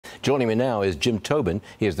Joining me now is Jim Tobin.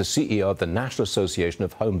 He is the CEO of the National Association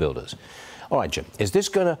of Home Builders. All right, Jim, is this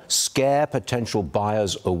going to scare potential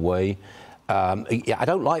buyers away? I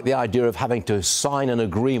don't like the idea of having to sign an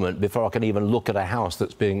agreement before I can even look at a house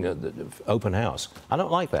that's being open house. I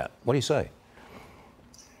don't like that. What do you say?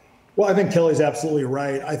 Well, I think Kelly's absolutely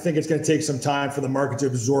right. I think it's going to take some time for the market to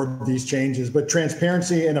absorb these changes, but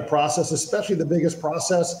transparency in a process, especially the biggest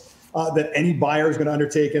process that any buyer is going to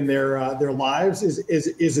undertake in their lives,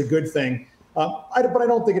 is a good thing. But I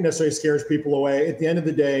don't think it necessarily scares people away. At the end of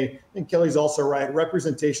the day, I think Kelly's also right.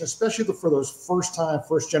 Representation, especially for those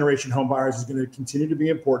first-generation home buyers, is going to continue to be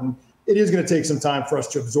important. It is going to take some time for us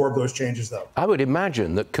to absorb those changes, though. I would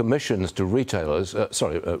imagine that commissions to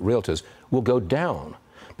realtors will go down.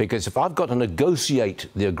 Because if I've got to negotiate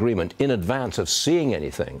the agreement in advance of seeing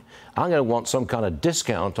anything, I'm going to want some kind of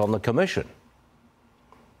discount on the commission.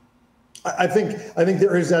 I think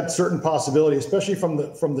there is that certain possibility, especially from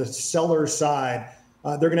the seller's side.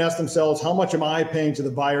 They're going to ask themselves, how much am I paying to the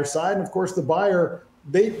buyer's side? And of course, the buyer,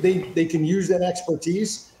 they can use that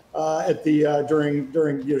expertise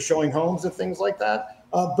during showing homes and things like that.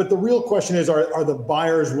 But the real question is, are the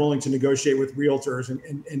buyers willing to negotiate with realtors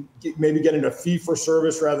and maybe get into a fee for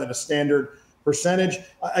service rather than a standard percentage?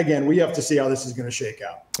 Again, we have to see how this is going to shake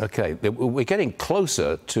out. Okay, we're getting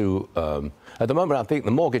closer to, at the moment, I think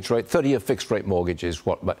the mortgage rate, 30-year fixed rate mortgage is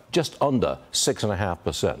just under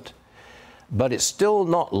 6.5%. But it's still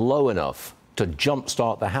not low enough to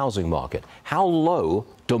jumpstart the housing market. How low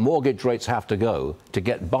do mortgage rates have to go to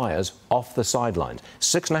get buyers off the sidelines?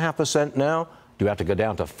 6.5% now? Do we have to go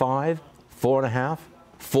down to 5, 4.5,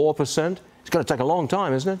 4%? It's going to take a long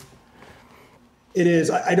time, isn't it? It is.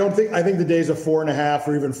 I think the days of 4.5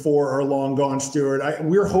 or even 4 are long gone, Stuart.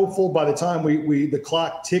 We're hopeful by the time the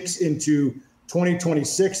clock ticks into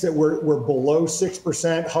 2026 that we're below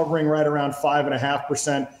 6%, hovering right around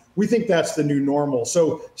 5.5%. We think that's the new normal.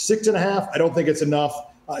 So 6.5, I don't think it's enough.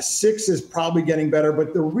 6 is probably getting better,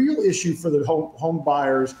 but the real issue for the home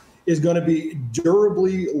buyers is going to be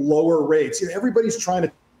durably lower rates. Everybody's trying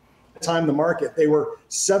to time the market. They were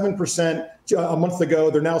 7% a month ago.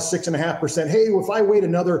 They're now 6.5%. Hey, if I wait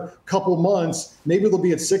another couple months, maybe they'll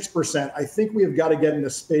be at 6%. I think we have got to get in a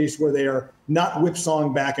space where they are not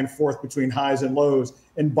whipsawing back and forth between highs and lows,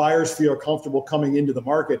 and buyers feel comfortable coming into the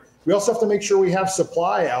market. We also have to make sure we have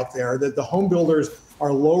supply out there, that the home builders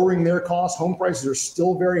are lowering their costs. Home prices are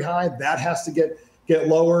still very high. That has to get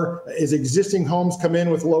lower. As existing homes come in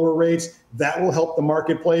with lower rates, that will help the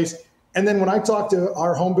marketplace. And then when I talk to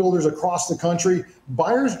our home builders across the country,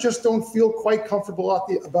 buyers just don't feel quite comfortable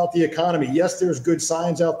about the economy. Yes, there's good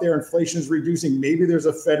signs out there. Inflation is reducing. Maybe there's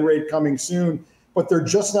a Fed rate coming soon, but they're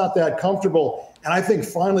just not that comfortable. And I think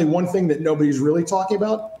finally, one thing that nobody's really talking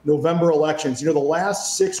about, November elections. The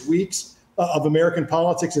last 6 weeks of American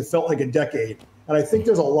politics, it felt like a decade. And I think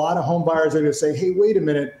there's a lot of home buyers that are going to say, hey, wait a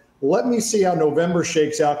minute. Let me see how November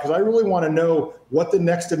shakes out, because I really want to know what the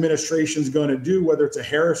next administration is going to do, whether it's a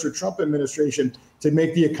Harris or Trump administration, to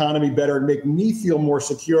make the economy better and make me feel more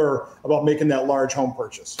secure about making that large home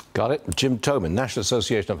purchase. Got it. Jim Tobin, National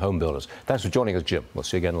Association of Home Builders. Thanks for joining us, Jim. We'll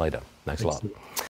see you again later. Thanks a lot.